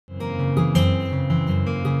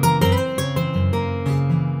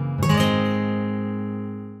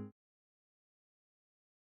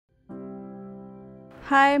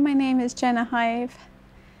Hi, my name is Jenna Hive,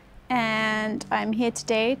 and I'm here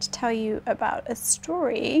today to tell you about a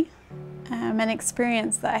story, an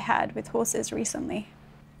experience that I had with horses recently.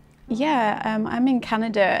 I'm in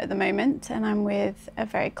Canada at the moment, and I'm with a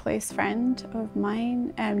very close friend of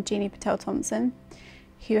mine, Jeannie Patel Thompson,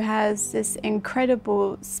 who has this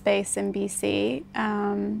incredible space in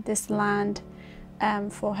BC, this land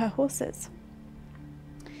for her horses.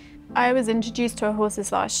 I was introduced to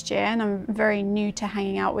horses last year, and I'm very new to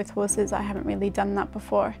hanging out with horses. I haven't really done that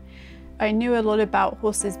before. I knew a lot about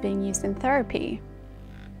horses being used in therapy.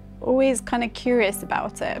 Always kind of curious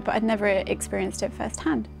about it, but I'd never experienced it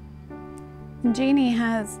firsthand. Jeannie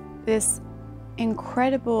has this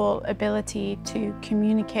incredible ability to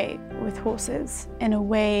communicate with horses in a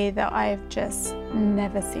way that I've just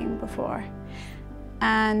never seen before.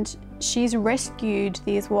 And she's rescued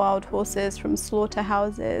these wild horses from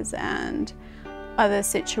slaughterhouses and other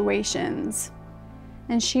situations.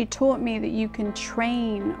 And she taught me that you can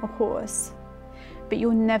train a horse, but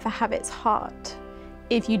you'll never have its heart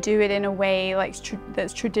if you do it in a way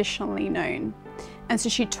that's traditionally known. And so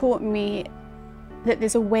she taught me that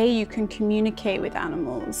there's a way you can communicate with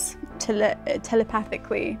animals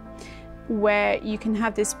telepathically, where you can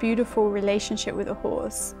have this beautiful relationship with a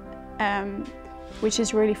horse, which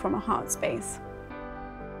is really from a heart space.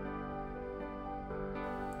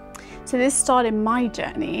 So this started my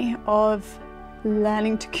journey of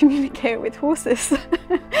learning to communicate with horses.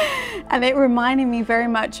 And it reminded me very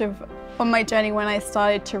much of on my journey when I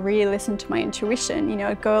started to really listen to my intuition. You know,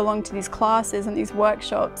 I'd go along to these classes and these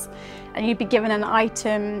workshops, and you'd be given an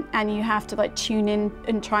item and you have to tune in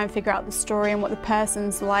and try and figure out the story and what the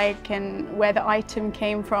person's like and where the item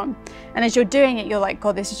came from. And as you're doing it, you're like,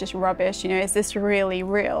 God, this is just rubbish. You know, is this really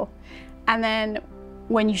real? And then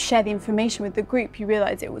when you share the information with the group, you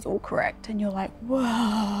realize it was all correct, and you're like,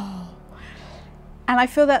 whoa. And I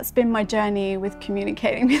feel that's been my journey with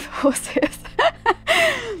communicating with horses.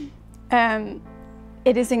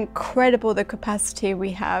 It is incredible the capacity we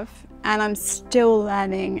have, and I'm still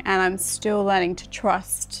learning, and I'm still learning to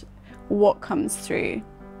trust what comes through.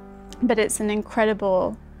 But it's an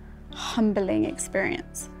incredible, humbling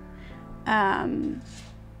experience. And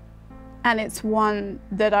it's one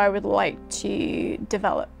that I would like to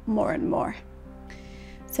develop more and more.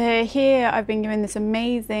 So here I've been given this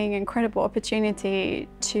amazing, incredible opportunity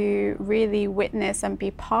to really witness and be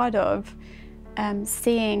part of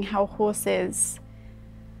seeing how horses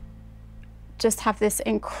just have this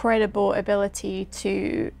incredible ability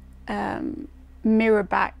to mirror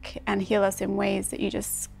back and heal us in ways that you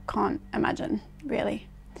just can't imagine, really.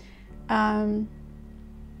 So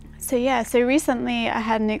recently I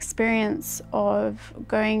had an experience of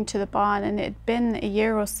going to the barn, and it'd been a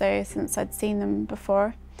year or so since I'd seen them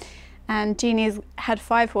before. And Jeannie's had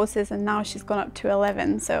 5 horses, and now she's gone up to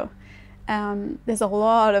 11. So there's a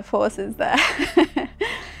lot of horses there.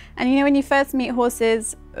 And you know, when you first meet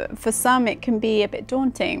horses, for some it can be a bit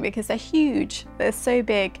daunting because they're huge, they're so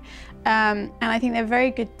big. And I think they're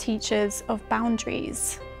very good teachers of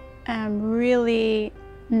boundaries, really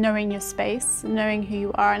knowing your space, knowing who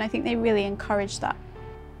you are, and I think they really encourage that.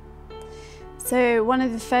 So one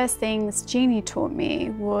of the first things Jeannie taught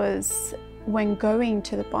me was, when going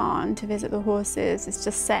to the barn to visit the horses, is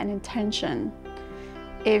just set an intention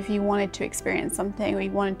if you wanted to experience something or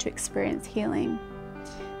you wanted to experience healing.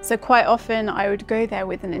 So quite often I would go there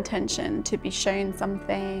with an intention to be shown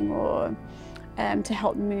something or to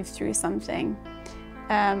help move through something.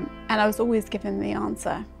 And I was always given the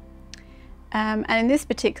answer. And in this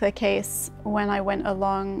particular case, when I went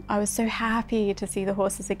along, I was so happy to see the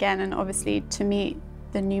horses again, and obviously to meet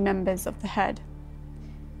the new members of the herd.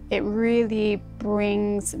 It really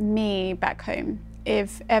brings me back home.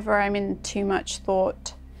 If ever I'm in too much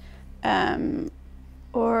thought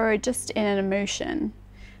or just in an emotion,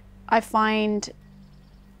 I find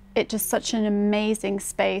it just such an amazing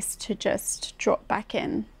space to just drop back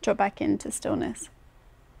into stillness.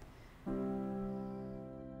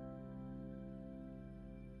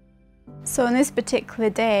 So on this particular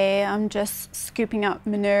day, I'm just scooping up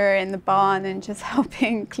manure in the barn and just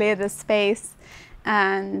helping clear the space,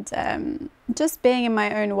 and just being in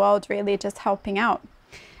my own world, really just helping out.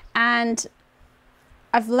 And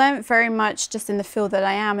I've learned very much just in the field that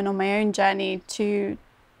I am and on my own journey to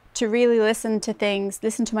really listen to things,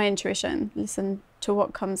 listen to my intuition, listen to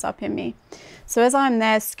what comes up in me. So as I'm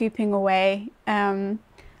there scooping away,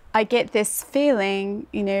 I get this feeling,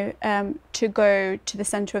 you know, to go to the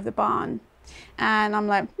center of the barn. And I'm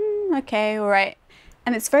like, okay, all right.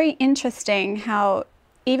 And it's very interesting how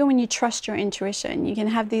even when you trust your intuition, you can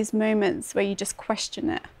have these moments where you just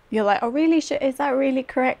question it. You're like, oh, really? Is that really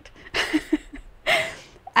correct?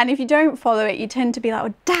 And if you don't follow it, you tend to be like,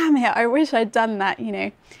 oh, damn it, I wish I'd done that, you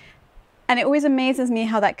know. And it always amazes me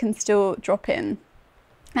how that can still drop in.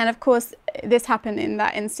 And of course, this happened in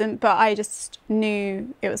that instant, but I just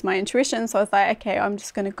knew it was my intuition. So I was like, okay, I'm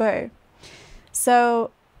just going to go.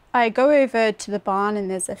 So I go over to the barn, and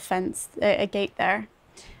there's a fence, a gate there.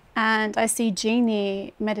 And I see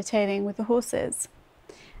Jeannie meditating with the horses.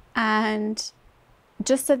 And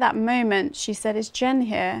just at that moment, she said, is Jen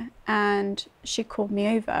here? And she called me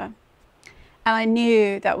over. And I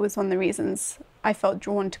knew that was one of the reasons I felt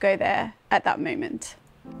drawn to go there at that moment.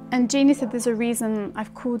 And Jeannie said, there's a reason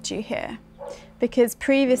I've called you here. Because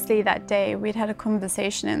previously that day, we'd had a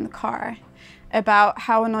conversation in the car about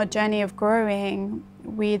how on our journey of growing,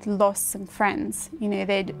 we'd lost some friends. You know,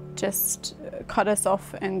 they'd just cut us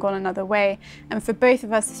off and gone another way. And for both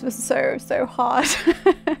of us, this was so, so hard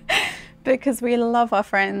because we love our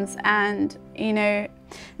friends. And, you know,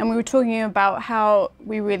 and we were talking about how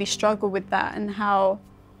we really struggle with that and how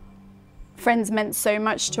friends meant so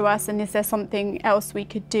much to us, and is there something else we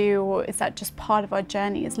could do, or is that just part of our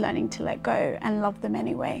journey, is learning to let go and love them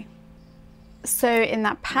anyway? So in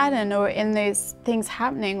that pattern, or in those things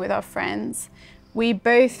happening with our friends, we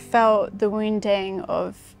both felt the wounding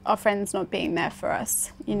of our friends not being there for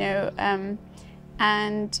us, you know,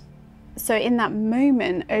 and so in that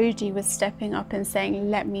moment, Odie was stepping up and saying,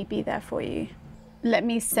 let me be there for you. Let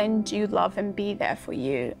me send you love and be there for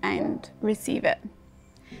you and receive it.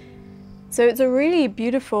 So it's a really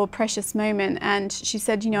beautiful, precious moment. And she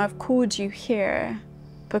said, you know, I've called you here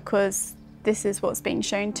because this is what's being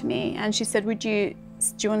shown to me. And she said, do you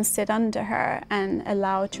want to sit under her and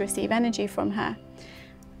allow to receive energy from her?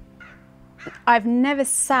 I've never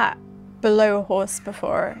sat below a horse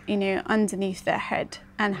before, you know, underneath their head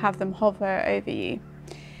and have them hover over you.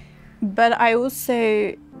 But I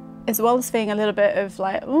also, as well as feeling a little bit of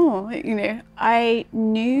like, oh, you know, I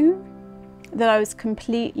knew that I was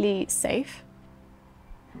completely safe,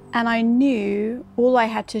 and I knew all I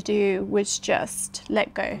had to do was just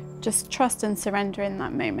let go, just trust and surrender in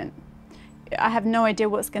that moment. I have no idea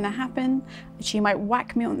what's going to happen. She might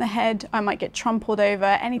whack me on the head, I might get trampled over,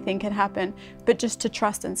 anything can happen, but just to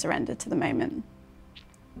trust and surrender to the moment.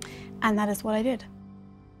 And that is what I did.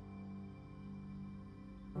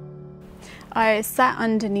 I sat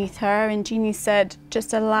underneath her, and Jeannie said,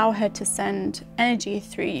 just allow her to send energy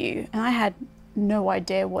through you. And I had no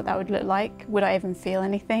idea what that would look like. Would I even feel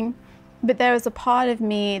anything? But there was a part of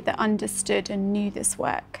me that understood and knew this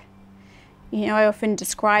work. You know, I often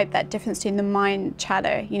describe that difference between the mind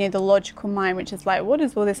chatter, you know, the logical mind, which is like, what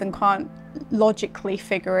is all this, and can't logically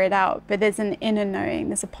figure it out. But there's an inner knowing,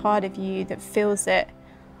 there's a part of you that feels it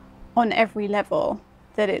on every level,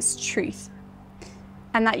 that it's truth,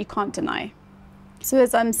 and that you can't deny. So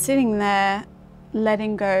as I'm sitting there,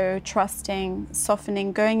 letting go, trusting,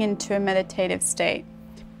 softening, going into a meditative state,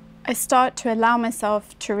 I start to allow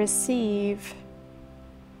myself to receive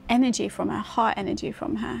energy from her, heart energy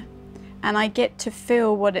from her. And I get to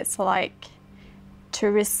feel what it's like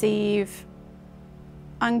to receive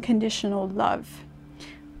unconditional love.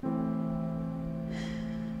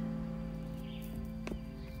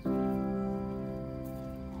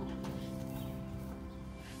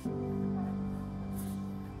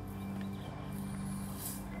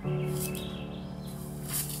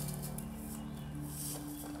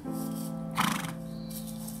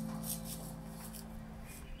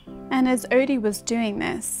 And as Odie was doing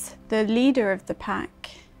this, the leader of the pack,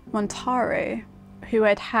 Montaro, who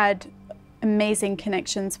I'd had amazing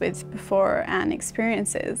connections with before and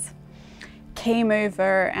experiences, came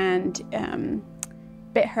over and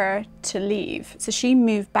bit her to leave. So she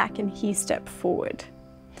moved back and he stepped forward.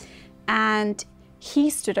 And he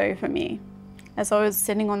stood over me as I was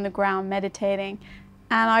sitting on the ground meditating,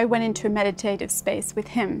 and I went into a meditative space with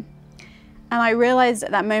him. And I realized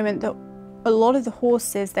at that moment that a lot of the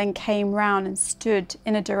horses then came round and stood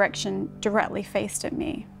in a direction directly faced at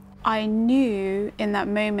me. I knew in that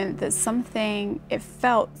moment that it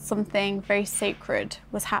felt something very sacred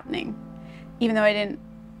was happening, even though I didn't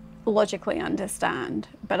logically understand,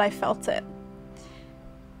 but I felt it.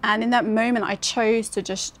 And in that moment, I chose to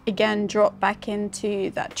just, again, drop back into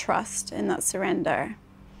that trust and that surrender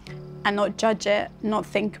and not judge it, not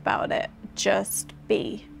think about it, just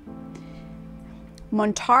be.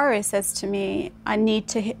 Montaro says to me, I need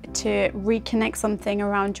to reconnect something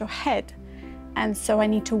around your head, and so I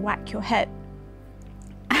need to whack your head.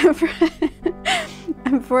 And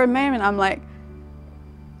for a moment, I'm like,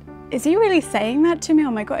 is he really saying that to me?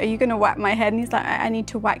 Oh my God, are you gonna whack my head? And he's like, I need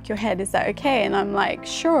to whack your head, is that okay? And I'm like,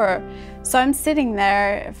 sure. So I'm sitting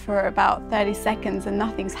there for about 30 seconds and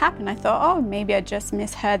nothing's happened. I thought, oh, maybe I just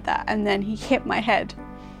misheard that. And then he hit my head.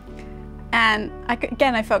 And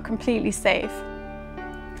again, I felt completely safe.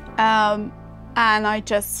 And I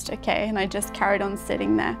just carried on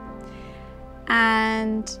sitting there.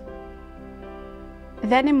 And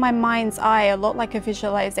then in my mind's eye, a lot like a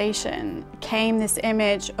visualization, came this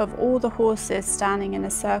image of all the horses standing in a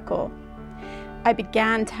circle. I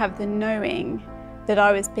began to have the knowing that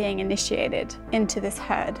I was being initiated into this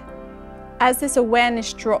herd. As this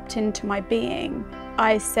awareness dropped into my being,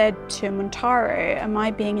 I said to Montaro, am I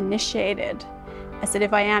being initiated? I said,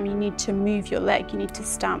 if I am, you need to move your leg, you need to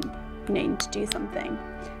stamp, you need to do something.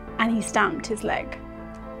 And he stamped his leg.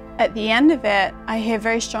 At the end of it, I hear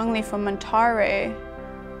very strongly from Montaro,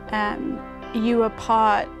 you are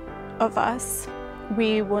part of us.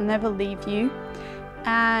 We will never leave you.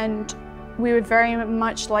 And we would very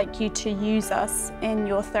much like you to use us in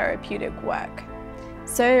your therapeutic work.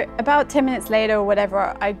 So about 10 minutes later or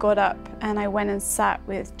whatever, I got up and I went and sat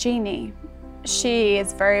with Jeannie. She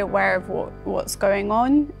is very aware of what's going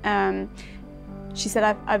on. She said,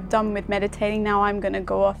 I've done with meditating, now I'm gonna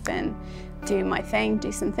go off and do my thing,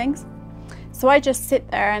 do some things. So I just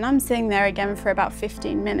sit there, and I'm sitting there again for about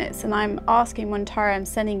 15 minutes, and I'm asking Montaro, I'm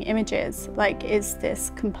sending images, like, is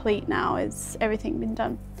this complete now? Is everything been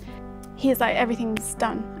done? He's like, everything's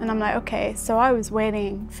done. And I'm like, okay. So I was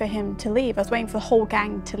waiting for him to leave. I was waiting for the whole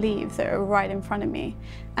gang to leave that were right in front of me,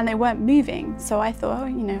 and they weren't moving. So I thought, oh,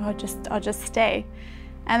 you know, I'll just stay.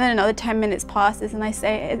 And then another 10 minutes passes, and I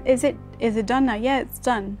say, is it done now? Yeah, it's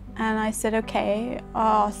done. And I said, okay,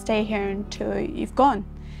 I'll stay here until you've gone.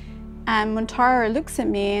 And Montaro looks at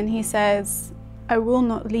me and he says, I will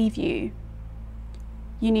not leave you.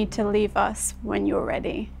 You need to leave us when you're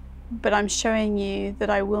ready. But I'm showing you that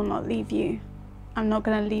I will not leave you. I'm not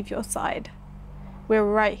going to leave your side. We're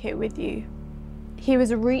right here with you. He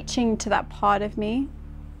was reaching to that part of me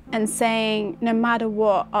and saying, no matter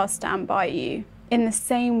what, I'll stand by you, in the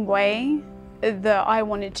same way that I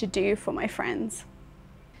wanted to do for my friends.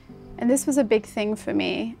 And this was a big thing for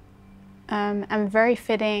me, and very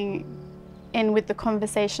fitting in with the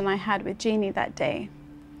conversation I had with Jeannie that day.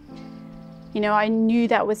 You know, I knew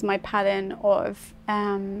that was my pattern of,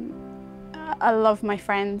 I love my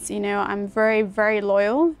friends, you know, I'm very, very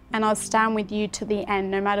loyal, and I'll stand with you to the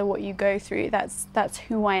end, no matter what you go through. That's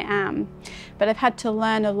who I am. But I've had to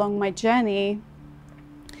learn along my journey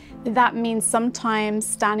that means sometimes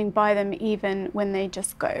standing by them even when they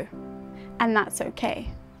just go, and that's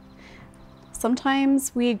okay.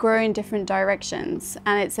 Sometimes we grow in different directions,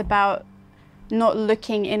 and it's about not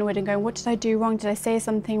looking inward and going, what did I do wrong? Did I say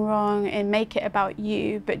something wrong? And make it about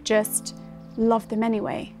you, but just love them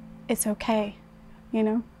anyway. It's okay, you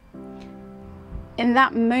know? In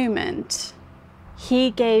that moment,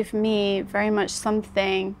 he gave me very much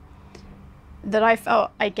something that I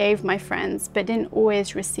felt I gave my friends, but didn't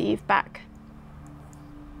always receive back.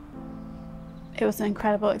 It was an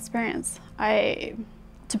incredible experience.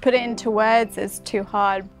 To put it into words is too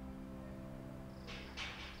hard.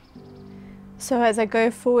 So as I go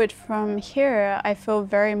forward from here, I feel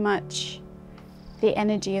very much the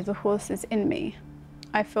energy of the horses in me.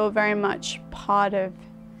 I feel very much part of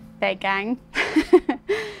their gang.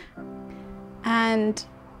 And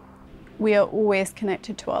we are always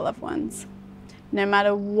connected to our loved ones. No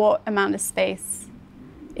matter what amount of space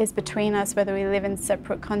is between us, whether we live in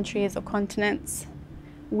separate countries or continents,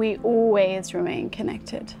 we always remain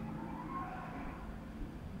connected.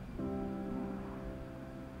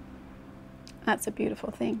 That's a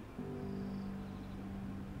beautiful thing.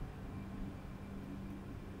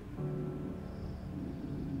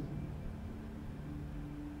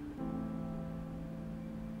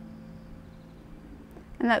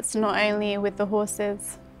 And that's not only with the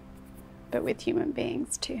horses, but with human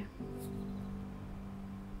beings too.